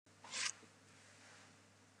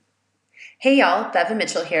Hey y'all, Beva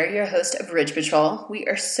Mitchell here, your host of Ridge Patrol. We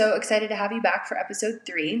are so excited to have you back for episode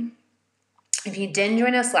 3. If you didn't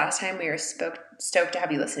join us last time, we are stoked to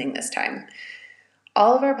have you listening this time.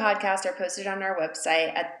 All of our podcasts are posted on our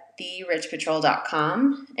website at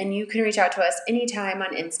theridgepatrol.com, and you can reach out to us anytime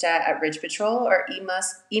on Insta at Ridge Patrol or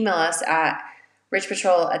email us at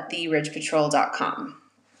ridgepatrol@theridgepatrol.com.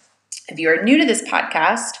 If you are new to this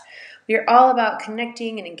podcast, we are all about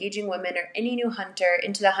connecting and engaging women or any new hunter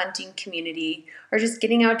into the hunting community or just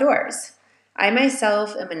getting outdoors. I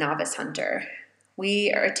myself am a novice hunter.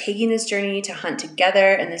 We are taking this journey to hunt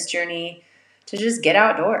together and this journey to just get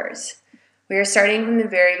outdoors. We are starting from the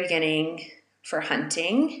very beginning for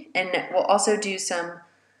hunting, and we'll also do some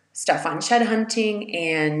stuff on shed hunting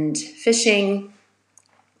and fishing.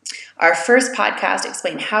 Our first podcast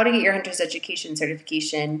explained how to get your hunter's education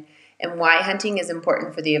certification and why hunting is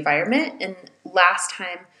important for the environment. And last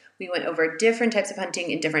time we went over different types of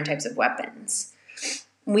hunting and different types of weapons.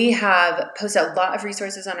 We have posted a lot of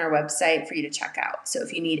resources on our website for you to check out. So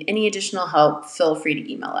if you need any additional help, feel free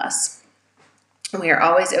to email us. We are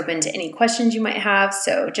always open to any questions you might have,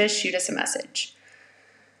 so just shoot us a message.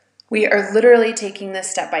 We are literally taking this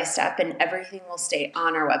step by step, and everything will stay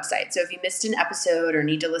on our website. So if you missed an episode or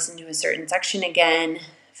need to listen to a certain section again,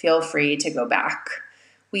 feel free to go back.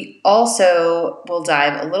 We also will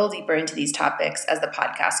dive a little deeper into these topics as the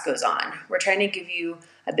podcast goes on. We're trying to give you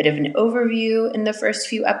a bit of an overview in the first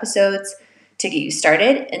few episodes to get you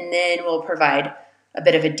started, and then we'll provide a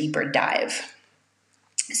bit of a deeper dive.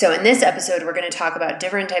 So in this episode, we're going to talk about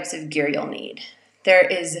different types of gear you'll need. There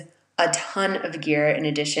is a ton of gear in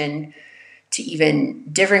addition to even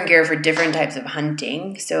different gear for different types of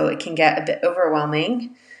hunting, so it can get a bit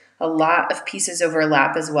overwhelming. A lot of pieces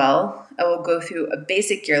overlap as well. I will go through a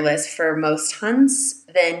basic gear list for most hunts,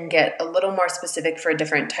 then get a little more specific for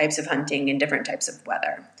different types of hunting and different types of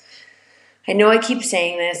weather. I know I keep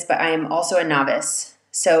saying this, but I am also a novice.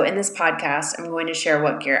 So in this podcast, I'm going to share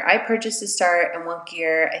what gear I purchased to start and what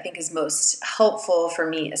gear I think is most helpful for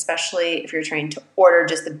me, especially if you're trying to order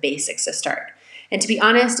just the basics to start. And to be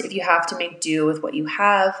honest, if you have to make do with what you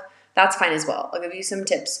have, that's fine as well. I'll give you some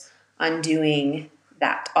tips on doing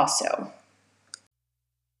that also.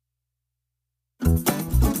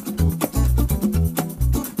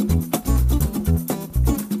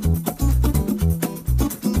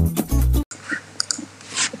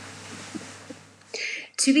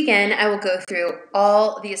 To begin, I will go through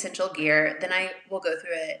all the essential gear, then I will go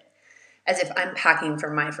through it as if I'm packing for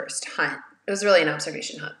my first hunt. It was really an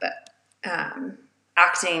observation hunt, but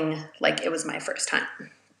acting like it was my first hunt.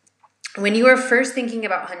 When you are first thinking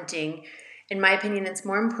about hunting, in my opinion, it's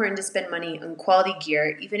more important to spend money on quality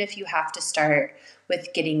gear, even if you have to start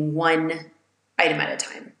with getting one item at a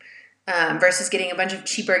time, versus getting a bunch of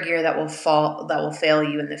cheaper gear that will fail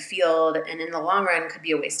you in the field, and in the long run could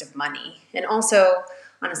be a waste of money, and also,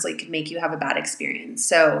 honestly, could make you have a bad experience.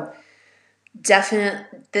 So,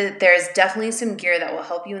 there's definitely some gear that will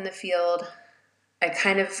help you in the field. I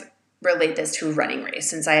kind of relate this to a running race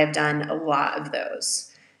since I have done a lot of those.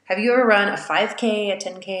 Have you ever run a 5K, a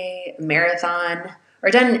 10K, a marathon, or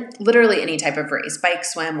done literally any type of race, bike,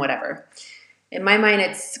 swim, whatever? In my mind,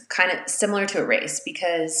 it's kind of similar to a race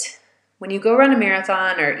because when you go run a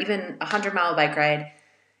marathon or even a 100-mile bike ride,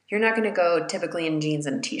 you're not going to go typically in jeans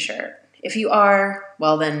and a t-shirt. If you are,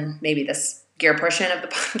 well, then maybe this gear portion of the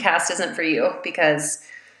podcast isn't for you because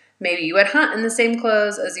maybe you would hunt in the same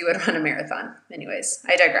clothes as you would run a marathon. Anyways,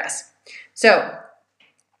 I digress. So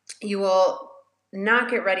you will not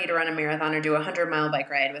get ready to run a marathon or do a 100-mile bike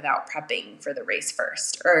ride without prepping for the race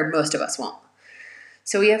first, or most of us won't.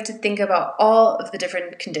 So we have to think about all of the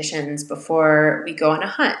different conditions before we go on a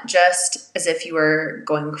hunt, just as if you were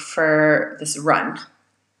going for this run.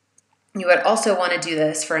 You would also want to do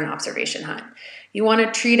this for an observation hunt. You want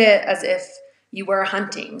to treat it as if you were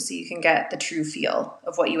hunting so you can get the true feel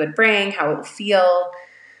of what you would bring, how it will feel.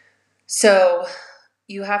 So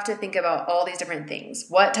you have to think about all these different things.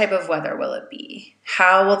 What type of weather will it be?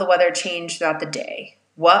 How will the weather change throughout the day?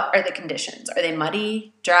 What are the conditions? Are they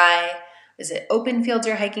muddy, dry? Is it open fields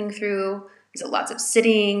you're hiking through? Is it lots of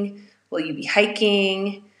sitting? Will you be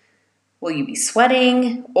hiking? Will you be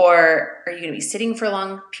sweating? Or are you going to be sitting for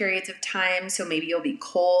long periods of time? So maybe you'll be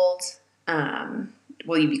cold.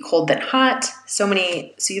 Will you be cold then hot? So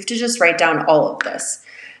you have to just write down all of this.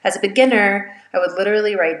 As a beginner, I would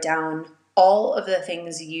literally write down all of the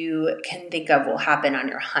things you can think of will happen on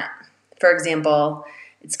your hunt. For example,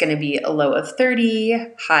 it's going to be a low of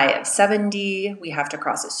 30, high of 70. We have to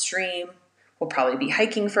cross a stream. We'll probably be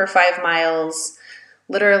hiking for 5 miles.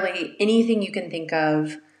 Literally anything you can think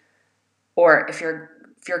of, or if you're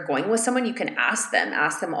if you're going with someone, you can ask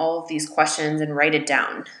them all of these questions and write it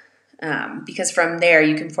down. Because from there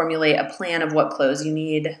you can formulate a plan of what clothes you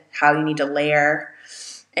need, how you need to layer.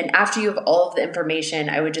 And after you have all of the information,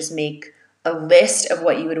 I would just make a list of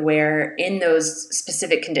what you would wear in those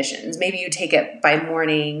specific conditions. Maybe you take it by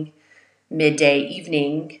morning, midday,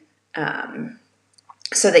 evening,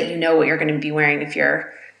 so that you know what you're going to be wearing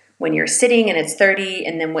when you're sitting and it's 30,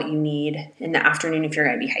 and then what you need in the afternoon if you're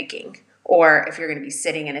going to be hiking, or if you're going to be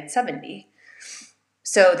sitting and it's 70.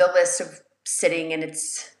 So the list of sitting and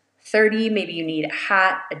it's 30, maybe you need a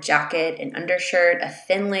hat, a jacket, an undershirt, a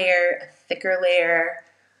thin layer, a thicker layer,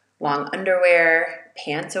 long underwear,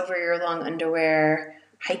 pants over your long underwear,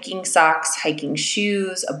 hiking socks, hiking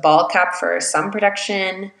shoes, a ball cap for sun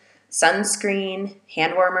protection, sunscreen,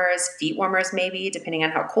 hand warmers, feet warmers maybe, depending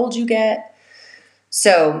on how cold you get.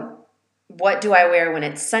 So what do I wear when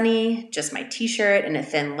it's sunny? Just my t-shirt and a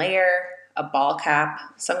thin layer, a ball cap,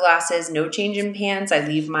 sunglasses, no change in pants. I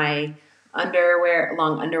leave my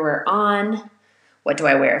long underwear on. What do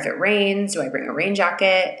I wear if it rains? Do I bring a rain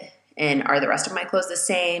jacket? And are the rest of my clothes the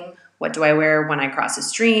same? What do I wear when I cross a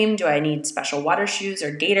stream? Do I need special water shoes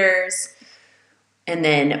or gaiters? And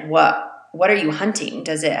then what are you hunting?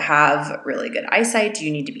 Does it have really good eyesight? Do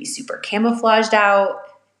you need to be super camouflaged out?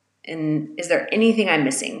 And is there anything I'm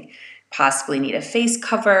missing? Possibly need a face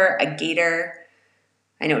cover, a gaiter.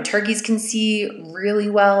 I know turkeys can see really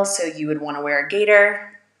well, so you would want to wear a gaiter.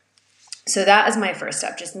 So that is my first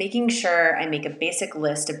step, just making sure I make a basic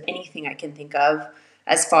list of anything I can think of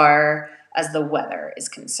as far as the weather is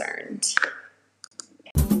concerned.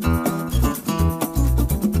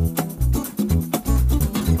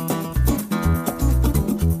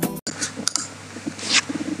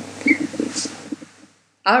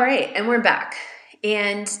 All right, and we're back.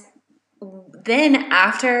 And then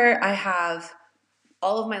after I have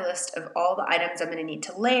all of my list of all the items I'm going to need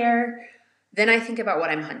to layer, then I think about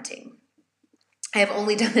what I'm hunting. I have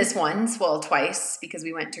only done this twice, because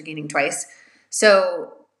we went turkey hunting twice.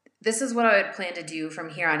 So this is what I would plan to do from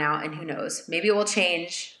here on out, and who knows, maybe it will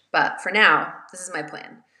change, but for now, this is my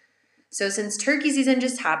plan. So since turkey season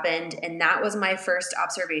just happened, and that was my first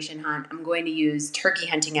observation hunt, I'm going to use turkey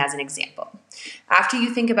hunting as an example. After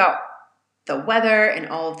you think about the weather and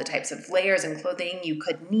all of the types of layers and clothing you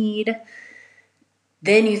could need,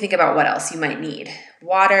 then you think about what else you might need.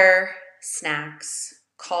 Water, snacks,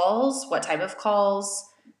 calls. What type of calls?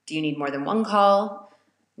 Do you need more than one call?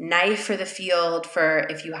 Knife for the field for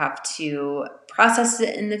if you have to process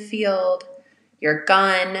it in the field. Your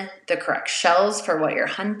gun, the correct shells for what you're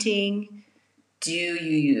hunting. Do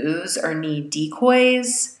you use or need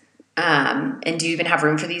decoys? And do you even have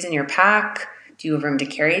room for these in your pack? Do you have room to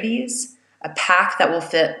carry these? A pack that will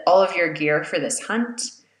fit all of your gear for this hunt.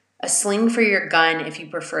 A sling for your gun if you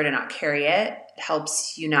prefer to not carry it. It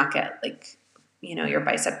helps you not get your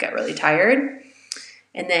bicep get really tired.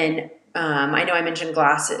 And then I know I mentioned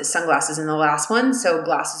sunglasses in the last one. So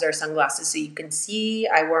glasses are sunglasses so you can see.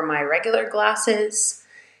 I wore my regular glasses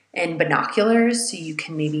and binoculars so you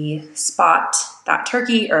can maybe spot that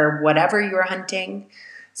turkey or whatever you are hunting,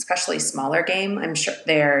 especially smaller game. I'm sure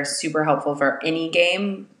they're super helpful for any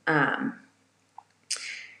game.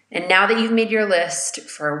 And now that you've made your list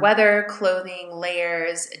for weather, clothing,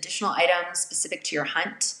 layers, additional items specific to your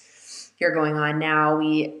hunt you're going on, now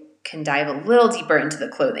we can dive a little deeper into the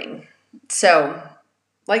clothing. So,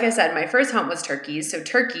 like I said, my first hunt was turkeys. So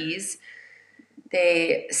turkeys,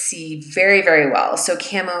 they see very, very well. So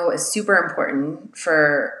camo is super important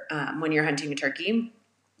for when you're hunting a turkey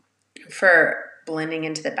for blending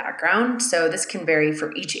into the background. So this can vary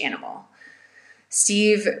for each animal.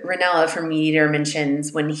 Steve Rinella from Meat Eater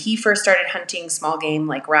mentions when he first started hunting small game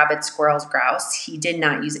like rabbits, squirrels, grouse, he did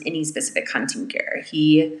not use any specific hunting gear.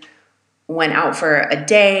 He went out for a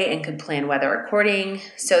day and could plan weather according.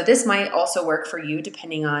 So this might also work for you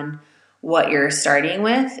depending on what you're starting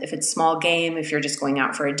with. If it's small game, if you're just going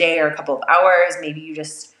out for a day or a couple of hours, maybe you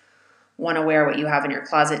just want to wear what you have in your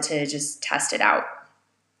closet to just test it out.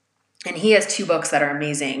 And he has 2 books that are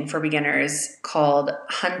amazing for beginners called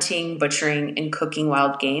Hunting, Butchering, and Cooking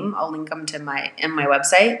Wild Game. I'll link them to my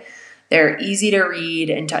website. They're easy to read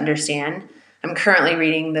and to understand. I'm currently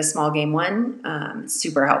reading the small game one. It's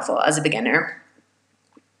super helpful as a beginner.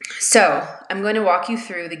 So I'm going to walk you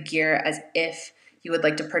through the gear as if you would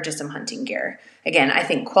like to purchase some hunting gear. Again, I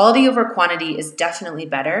think quality over quantity is definitely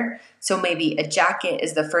better. So maybe a jacket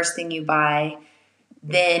is the first thing you buy.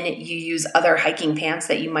 Then you use other hiking pants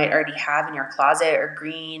that you might already have in your closet or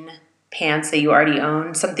green pants that you already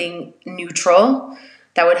own, something neutral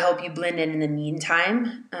that would help you blend in the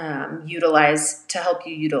meantime, utilize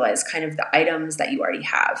kind of the items that you already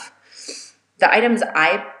have. The items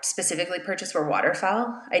I specifically purchased were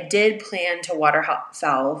waterfowl. I did plan to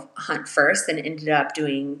waterfowl hunt first and ended up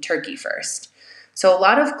doing turkey first. So a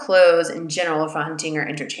lot of clothes in general for hunting are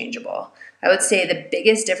interchangeable. I would say the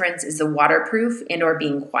biggest difference is the waterproof and or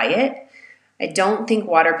being quiet. I don't think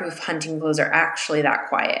waterproof hunting clothes are actually that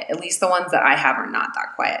quiet. At least the ones that I have are not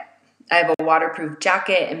that quiet. I have a waterproof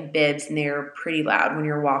jacket and bibs, and they're pretty loud when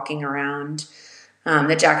you're walking around.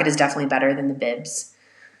 The jacket is definitely better than the bibs.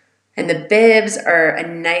 And the bibs are a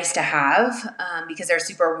nice to have because they're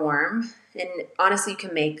super warm. And honestly, you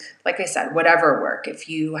can make, like I said, whatever work. If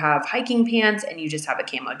you have hiking pants and you just have a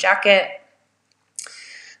camo jacket.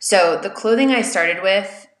 So the clothing I started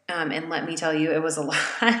with, and let me tell you, it was a lot.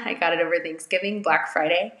 I got it over Thanksgiving, Black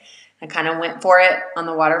Friday. I kind of went for it on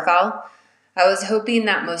the waterfowl. I was hoping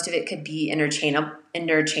that most of it could be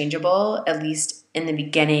interchangeable, at least in the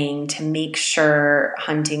beginning, to make sure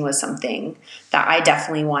hunting was something that I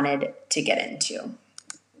definitely wanted to get into.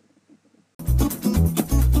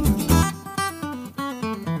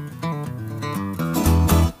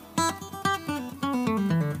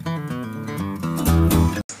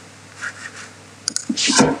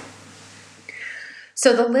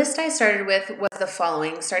 So the list I started with was the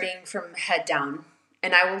following, starting from head down.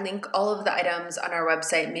 And I will link all of the items on our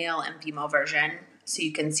website, male and female version, so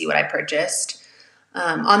you can see what I purchased.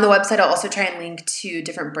 On the website, I'll also try and link to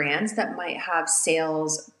different brands that might have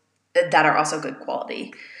sales that are also good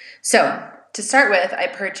quality. So to start with, I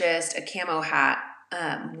purchased a camo hat,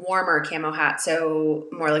 warmer camo hat, so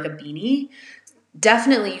more like a beanie.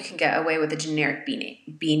 Definitely you can get away with a generic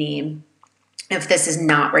beanie if this is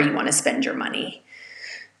not where you want to spend your money.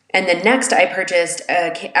 And then next I purchased,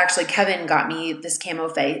 actually Kevin got me this camo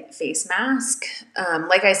face mask.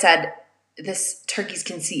 Like I said, turkeys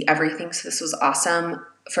can see everything, so this was awesome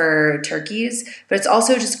for turkeys, but it's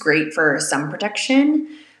also just great for sun protection.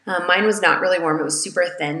 Mine was not really warm. It was super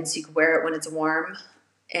thin, so you could wear it when it's warm,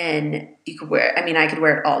 and I could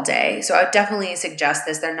wear it all day. So I would definitely suggest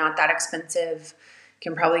this. They're not that expensive.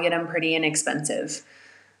 You can probably get them pretty inexpensive.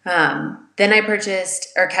 Then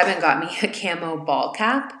Kevin got me a camo ball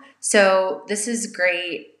cap. So this is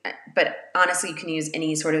great, but honestly, you can use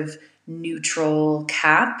any sort of neutral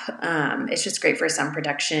cap. It's just great for sun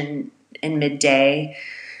protection in midday.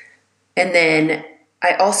 And then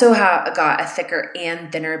I also got a thicker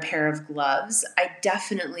and thinner pair of gloves. I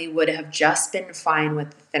definitely would have just been fine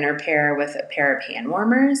with the thinner pair with a pair of hand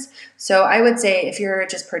warmers. So I would say if you're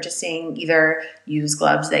just purchasing, either use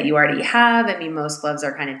gloves that you already have. I mean, most gloves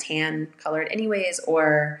are kind of tan colored anyways,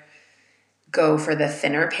 or go for the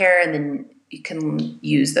thinner pair and then you can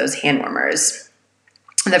use those hand warmers.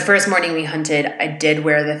 The first morning we hunted, I did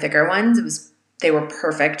wear the thicker ones. They were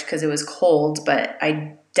perfect because it was cold, but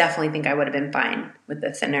I definitely think I would have been fine with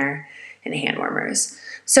the thinner and hand warmers.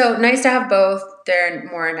 So nice to have both. They're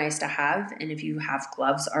more nice to have. And if you have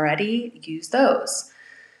gloves already, use those.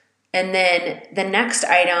 And then the next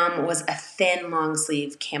item was a thin long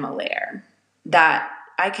sleeve camo layer that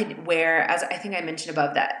I could wear, as I think I mentioned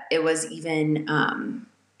above, that it was even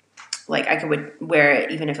I would wear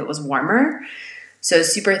it even if it was warmer. So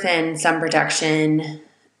super thin, sun protection.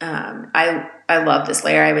 I love this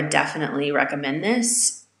layer. I would definitely recommend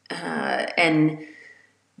this. And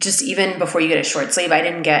just even before you get a short sleeve, I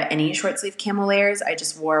didn't get any short sleeve camo layers. I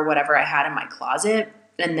just wore whatever I had in my closet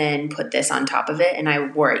and then put this on top of it. And I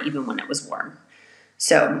wore it even when it was warm.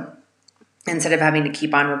 So instead of having to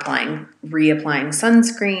keep on reapplying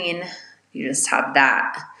sunscreen, you just have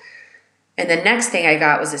that. And the next thing I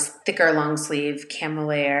got was this thicker long sleeve camo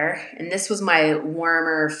layer. And this was my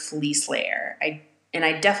warmer fleece layer. I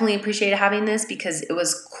definitely appreciated having this because it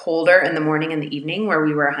was colder in the morning and the evening where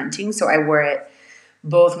we were hunting. So I wore it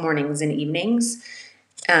both mornings and evenings.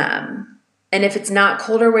 And if it's not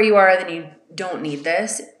colder where you are, then you don't need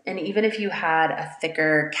this. And even if you had a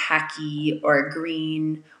thicker khaki or a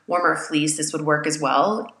green warmer fleece, this would work as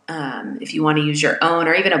well. If you want to use your own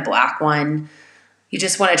or even a black one, you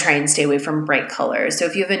just want to try and stay away from bright colors. So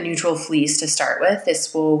if you have a neutral fleece to start with,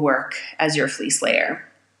 this will work as your fleece layer.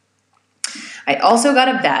 I also got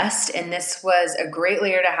a vest, and this was a great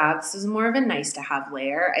layer to have. This is more of a nice to have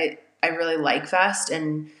layer. I really like vest,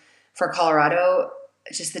 and for Colorado,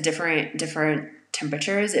 just the different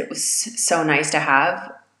temperatures, it was so nice to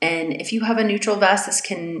have. And if you have a neutral vest,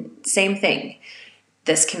 same thing.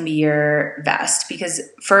 This can be your vest, because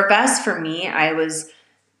for a vest, for me, I was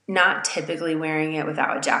not typically wearing it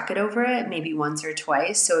without a jacket over it, maybe once or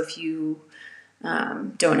twice. So if you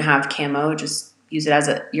don't have camo, just use it as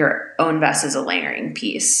your own vest as a layering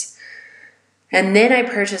piece. And then I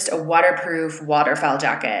purchased a waterproof waterfowl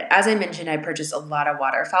jacket. As I mentioned, I purchased a lot of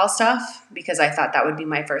waterfowl stuff because I thought that would be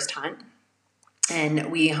my first hunt.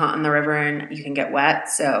 and we hunt on the river and you can get wet.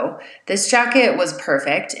 So this jacket was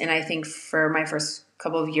perfect. And I think for my first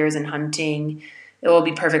couple of years in hunting, it will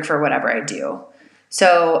be perfect for whatever I do.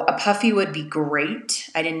 So a puffy would be great.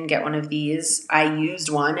 I didn't get one of these. I used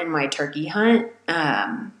one in my turkey hunt.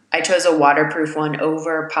 I chose a waterproof one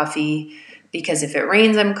over puffy because if it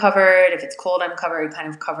rains, I'm covered. If it's cold, I'm covered. It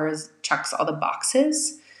kind of checks all the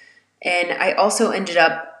boxes. And I also ended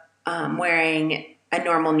up wearing a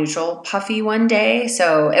normal neutral puffy one day.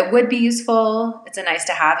 So it would be useful. It's a nice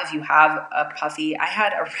to have if you have a puffy. I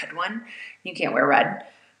had a red one. You can't wear red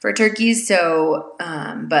for turkeys. So,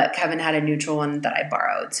 but Kevin had a neutral one that I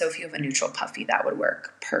borrowed. So if you have a neutral puffy, that would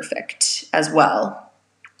work perfect as well.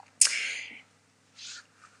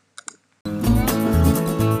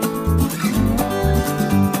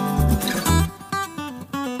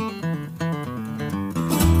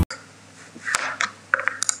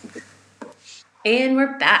 And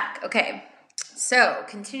we're back. Okay, so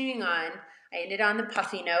continuing on, I ended on the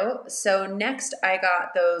puffy note. So next I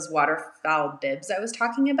got those waterfowl bibs I was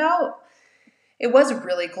talking about. It was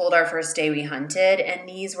really cold our first day we hunted, and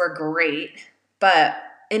these were great. But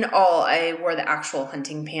in all, I wore the actual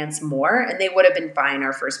hunting pants more, and they would have been fine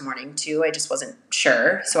our first morning too. I just wasn't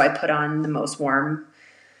sure. So I put on the most warm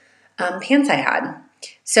pants I had.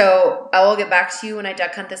 So I will get back to you when I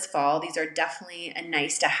duck hunt this fall. These are definitely a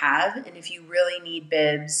nice to have. And if you really need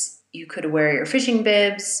bibs, you could wear your fishing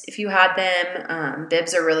bibs if you had them.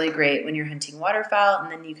 Bibs are really great when you're hunting waterfowl,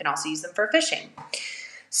 and then you can also use them for fishing.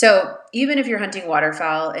 So even if you're hunting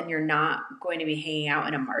waterfowl and you're not going to be hanging out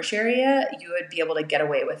in a marsh area, you would be able to get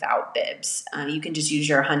away without bibs. You can just use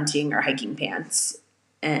your hunting or hiking pants.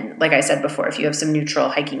 And like I said before, if you have some neutral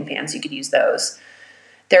hiking pants, you could use those.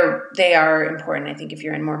 They are important, I think, if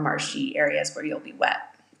you're in more marshy areas where you'll be wet.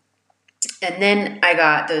 And then I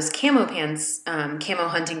got those camo pants, camo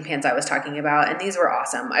hunting pants I was talking about, and these were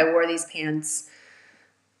awesome. I wore these pants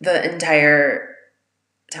the entire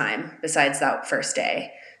time besides that first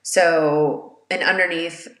day. So, and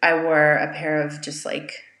underneath I wore a pair of just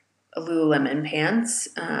like Lululemon pants.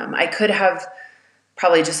 I could have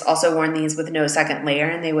probably just also worn these with no second layer,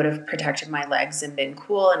 and they would have protected my legs and been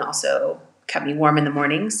cool and also kept me warm in the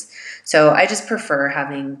mornings. So I just prefer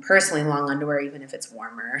having personally long underwear, even if it's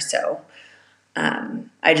warmer. So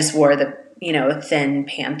I just wore the, thin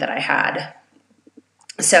pant that I had.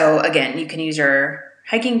 So again, you can use your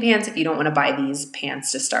hiking pants if you don't want to buy these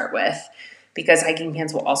pants to start with, because hiking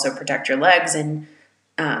pants will also protect your legs, and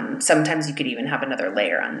sometimes you could even have another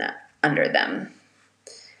layer under them.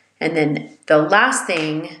 And then the last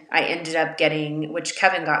thing I ended up getting, which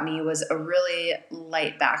Kevin got me, was a really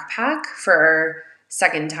light backpack for our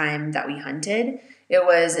second time that we hunted. It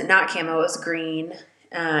was not camo, it was green,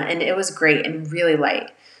 and it was great and really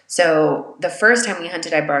light. So the first time we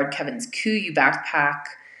hunted, I borrowed Kevin's Kuiu backpack,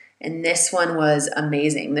 and this one was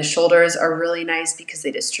amazing. The shoulders are really nice because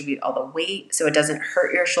they distribute all the weight, so it doesn't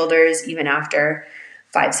hurt your shoulders even after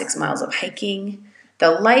 5-6 miles of hiking.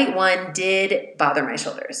 The light one did bother my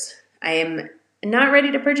shoulders. I am not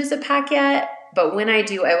ready to purchase a pack yet, but when I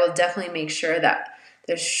do, I will definitely make sure that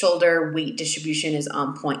the shoulder weight distribution is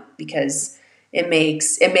on point, because it made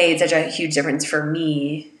such a huge difference for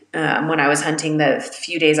me when I was hunting. The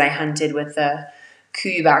few days I hunted with the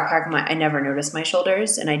Kuiu backpack, I never noticed my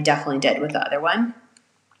shoulders, and I definitely did with the other one.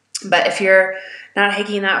 But if you're not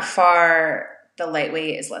hiking that far, the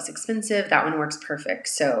lightweight is less expensive. That one works perfect.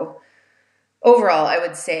 So overall, I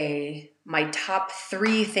would say my top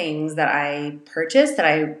 3 things that I purchased that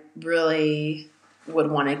I really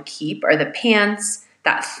would want to keep are the pants,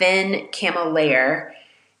 that thin camo layer,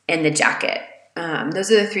 and the jacket.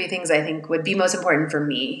 Those are the 3 things I think would be most important for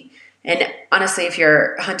me. And honestly, if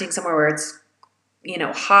you're hunting somewhere where it's,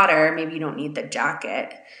 hotter, maybe you don't need the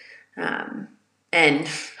jacket. And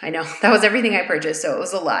I know that was everything I purchased, so it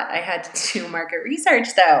was a lot. I had to do market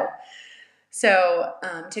research though. So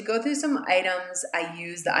to go through some items I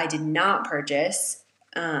used that I did not purchase,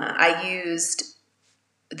 I used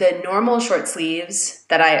the normal short sleeves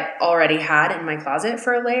that I already had in my closet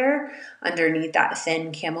for a layer underneath that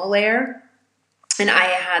thin camo layer. And I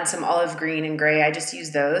had some olive green and gray. I just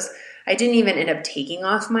used those. I didn't even end up taking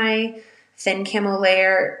off my thin camo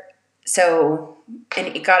layer. So, and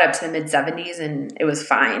it got up to the mid 70s and it was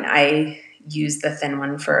fine. I used the thin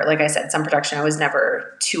one for, like I said, some protection. I was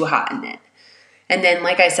never too hot in it. And then,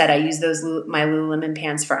 like I said, I used my Lululemon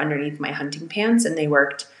pants for underneath my hunting pants, and they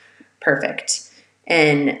worked perfect.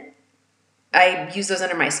 And I use those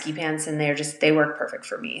under my ski pants, and they work perfect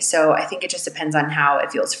for me. So I think it just depends on how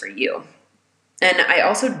it feels for you. And I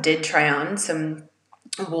also did try on some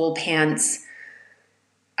wool pants.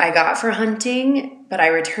 I got for hunting, but I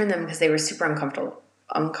returned them because they were super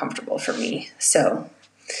uncomfortable for me. So,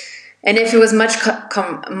 and if it was much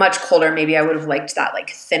colder, maybe I would have liked that like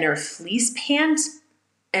thinner fleece pant.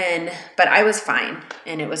 But I was fine,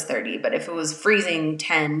 and it was 30. But if it was freezing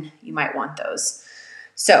 10, you might want those.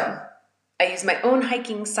 So I used my own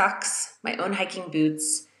hiking socks, my own hiking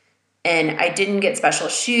boots, and I didn't get special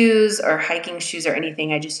shoes or hiking shoes or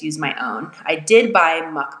anything. I just used my own. I did buy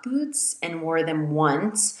muck boots and wore them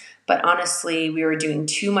once, but honestly, we were doing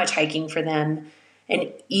too much hiking for them.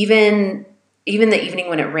 And even the evening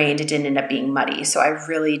when it rained, it didn't end up being muddy. So I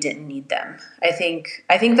really didn't need them. I think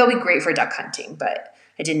they'll be great for duck hunting, but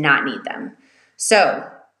I did not need them. So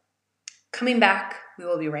coming back, we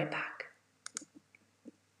will be right back.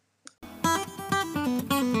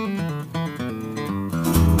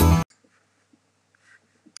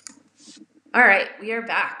 All right, we are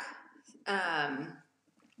back.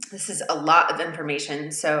 This is a lot of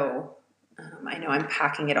information, so I know I'm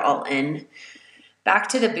packing it all in. Back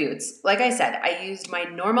to the boots. Like I said, I used my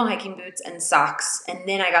normal hiking boots and socks, and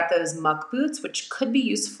then I got those muck boots, which could be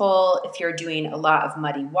useful if you're doing a lot of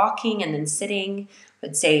muddy walking and then sitting. I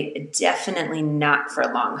would say definitely not for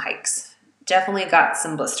long hikes. Definitely got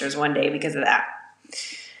some blisters one day because of that.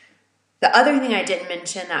 The other thing I didn't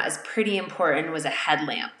mention that is pretty important was a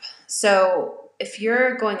headlamp. So if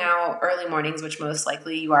you're going out early mornings, which most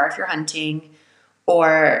likely you are if you're hunting,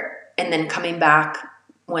 and then coming back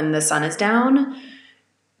when the sun is down,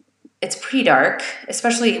 it's pretty dark,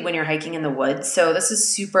 especially when you're hiking in the woods. So this is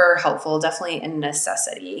super helpful, definitely a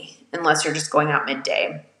necessity, unless you're just going out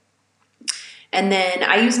midday. And then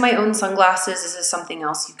I use my own sunglasses. This is something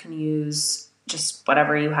else you can use, just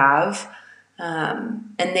whatever you have.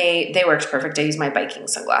 And they worked perfect. I use my biking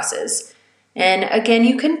sunglasses. And again,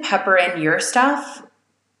 you can pepper in your stuff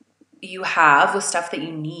you have with stuff that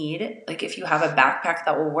you need. Like if you have a backpack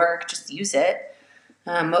that will work, just use it.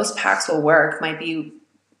 Most packs will work. Might be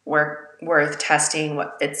worth testing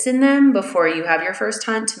what fits in them before you have your first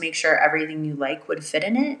hunt to make sure everything you like would fit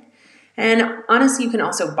in it. And honestly, you can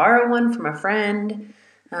also borrow one from a friend.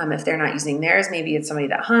 If they're not using theirs, maybe it's somebody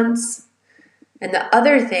that hunts. And the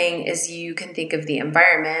other thing is you can think of the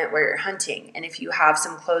environment where you're hunting. And if you have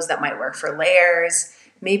some clothes that might work for layers,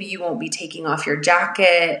 maybe you won't be taking off your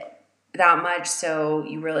jacket that much. So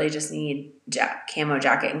you really just need camo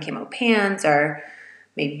jacket and camo pants, or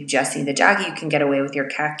maybe you just need the jacket. You can get away with your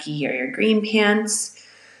khaki or your green pants.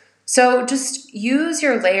 So just use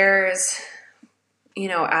your layers,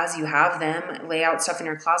 as you have them. Lay out stuff in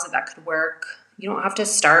your closet that could work. You don't have to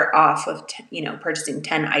start off with, purchasing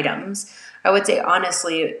 10 items. I would say,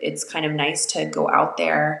 honestly, it's kind of nice to go out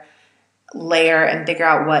there, layer, and figure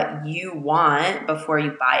out what you want before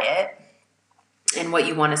you buy it and what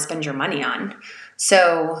you want to spend your money on.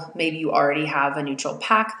 So maybe you already have a neutral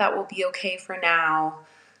pack that will be okay for now.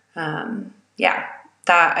 That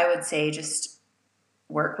I would say just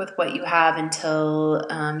work with what you have until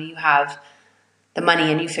you have the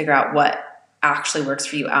money and you figure out what actually works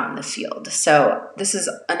for you out in the field. So this is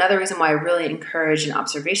another reason why I really encourage an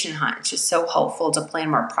observation hunt. It's just so helpful to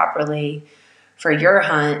plan more properly for your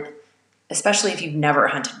hunt, especially if you've never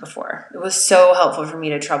hunted before. It was so helpful for me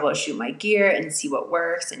to troubleshoot my gear and see what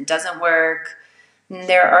works and doesn't work. And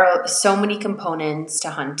there are so many components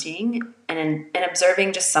to hunting, and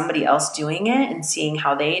observing just somebody else doing it and seeing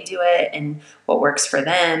how they do it and what works for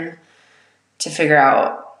them to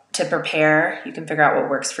prepare, you can figure out what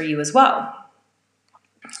works for you as well.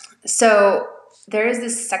 So there is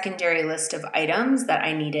this secondary list of items that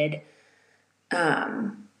I needed,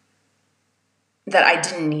 that I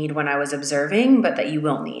didn't need when I was observing, but that you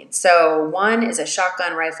will need. So one is a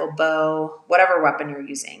shotgun, rifle, bow, whatever weapon you're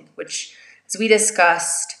using, which, as we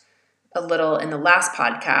discussed a little in the last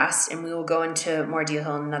podcast, and we will go into more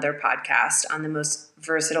detail in another podcast on the most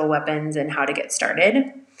versatile weapons and how to get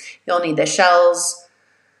started. You'll need the shells,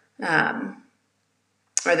 or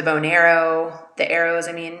the bow and arrow, the arrows,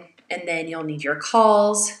 and then you'll need your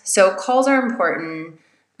calls. So calls are important,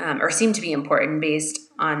 or seem to be important based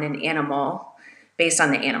on the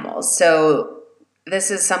animals. So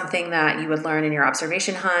this is something that you would learn in your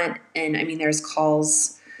observation hunt. And there's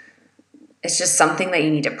calls. It's just something that you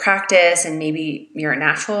need to practice, and maybe you're a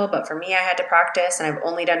natural, but for me, I had to practice, and I've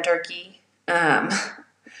only done turkey.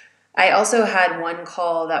 I also had one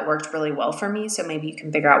call that worked really well for me, so maybe you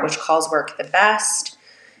can figure out which calls work the best.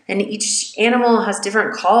 And each animal has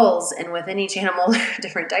different calls, and within each animal, there are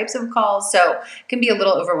different types of calls. So it can be a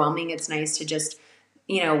little overwhelming. It's nice to just,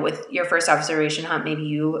 with your first observation hunt, maybe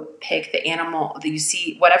you pick the animal that you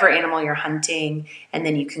see, whatever animal you're hunting, and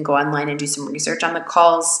then you can go online and do some research on the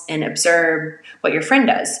calls and observe what your friend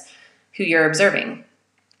does, who you're observing.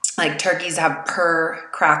 Like turkeys have purr,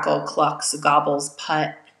 crackle, clucks, gobbles,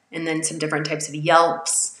 putt, and then some different types of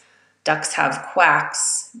yelps. Ducks have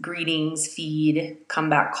quacks, greetings, feed,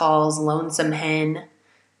 comeback calls, lonesome hen.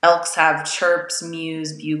 Elks have chirps,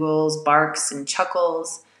 mews, bugles, barks, and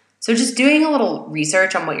chuckles. So just doing a little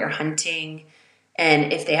research on what you're hunting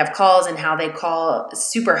and if they have calls and how they call is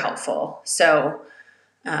super helpful. So,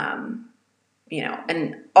 and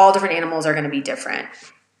all different animals are going to be different.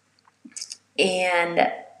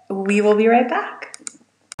 And we will be right back.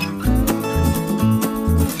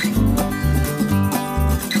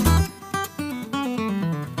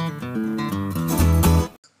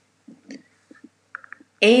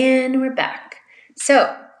 And we're back.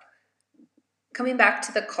 So, coming back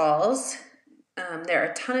to the calls, there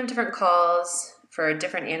are a ton of different calls for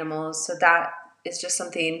different animals. So that is just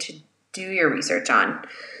something to do your research on.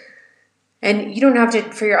 And you don't have to,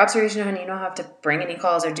 for your observation hunt, you don't have to bring any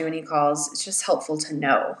calls or do any calls. It's just helpful to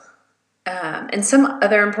know. And some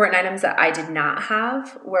other important items that I did not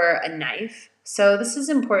have were a knife. So this is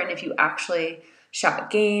important if you actually shot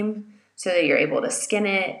game so that you're able to skin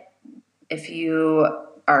it. If you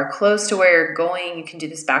are close to where you're going, you can do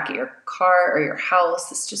this back at your car or your house.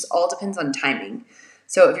 This just all depends on timing.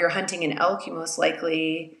 So if you're hunting an elk, you most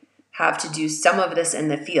likely have to do some of this in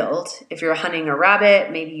the field. If you're hunting a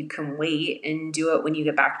rabbit, maybe you can wait and do it when you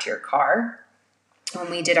get back to your car. When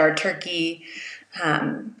we did our turkey,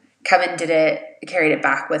 Kevin carried it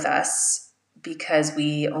back with us because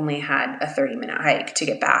we only had a 30-minute hike to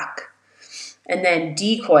get back. And then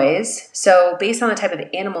decoys. So based on the type of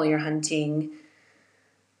animal you're hunting,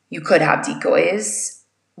 you could have decoys.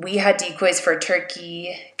 We had decoys for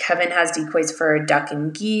turkey. Kevin has decoys for duck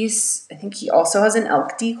and geese. I think he also has an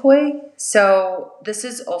elk decoy. So this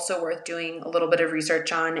is also worth doing a little bit of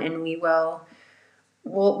research on, and we will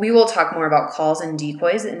talk more about calls and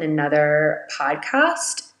decoys in another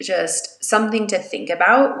podcast. Just something to think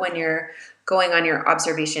about when you're going on your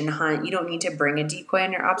observation hunt. You don't need to bring a decoy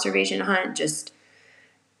on your observation hunt. Just,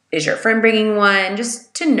 is your friend bringing one?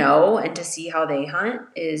 Just to know and to see how they hunt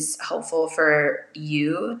is helpful for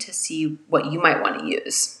you to see what you might want to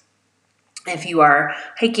use. If you are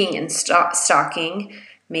hiking and stalking,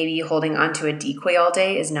 maybe holding onto a decoy all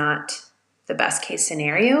day is not the best case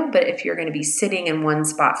scenario, but if you're going to be sitting in one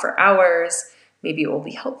spot for hours, maybe it will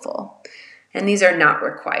be helpful. And these are not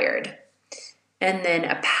required. And then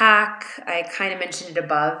a pack, I kind of mentioned it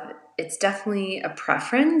above. It's definitely a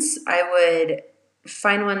preference. I would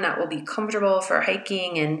find one that will be comfortable for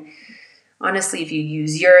hiking, and honestly, if you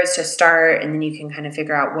use yours to start, and then you can kind of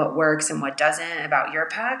figure out what works and what doesn't about your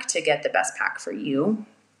pack to get the best pack for you.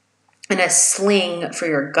 And a sling for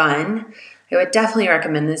your gun. I would definitely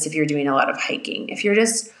recommend this if you're doing a lot of hiking. If you're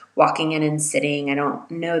just walking in and sitting, I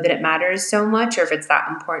don't know that it matters so much or if it's that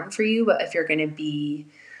important for you, but if you're going to be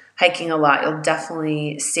hiking a lot, you'll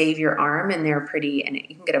definitely save your arm, and they're pretty, and you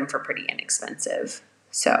can get them for pretty inexpensive.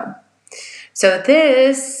 So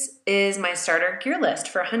this is my starter gear list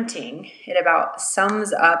for hunting. It about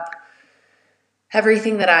sums up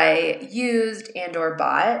everything that I used and or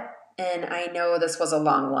bought. And I know this was a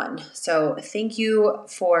long one. So thank you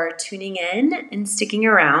for tuning in and sticking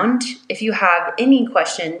around. If you have any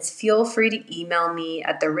questions, feel free to email me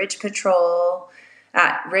at email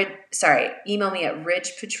me at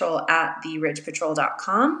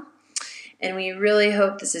ridgepatrol@theridgepatrol.com. And we really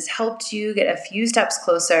hope this has helped you get a few steps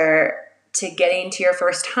closer to getting to your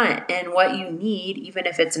first hunt and what you need, even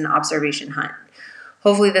if it's an observation hunt.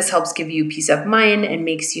 Hopefully this helps give you peace of mind and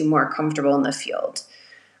makes you more comfortable in the field.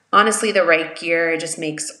 Honestly, the right gear just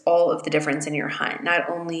makes all of the difference in your hunt, not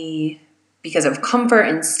only because of comfort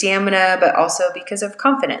and stamina, but also because of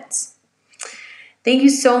confidence. Thank you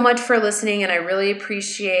so much for listening, and I really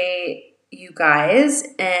appreciate you guys,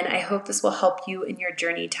 and I hope this will help you in your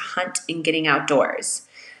journey to hunt and getting outdoors.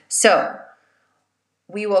 So,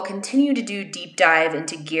 we will continue to do deep dive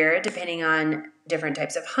into gear depending on different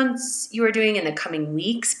types of hunts you are doing in the coming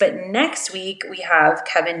weeks, but next week we have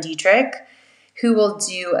Kevin Dietrich, who will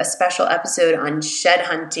do a special episode on shed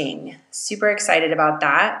hunting. Super excited about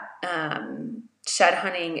that. Shed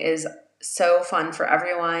hunting is so fun for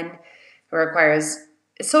everyone. It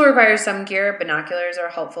still requires some gear. Binoculars are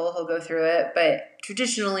helpful. He'll go through it. But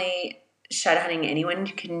traditionally, shed hunting anyone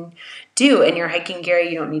can do. In your hiking gear,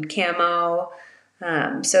 you don't need camo.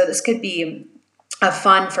 So this could be a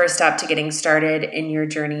fun first step to getting started in your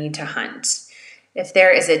journey to hunt. If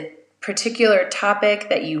there is a particular topic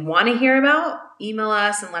that you want to hear about, email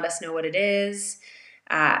us and let us know what it is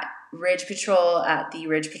at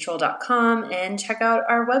ridgepatrol@theridgepatrol.com, and check out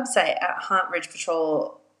our website at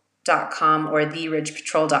huntridgepatrol.com or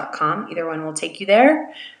theridgepatrol.com. Either one will take you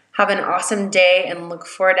there. Have an awesome day and look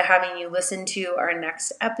forward to having you listen to our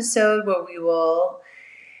next episode where we will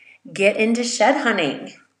get into shed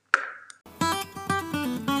hunting.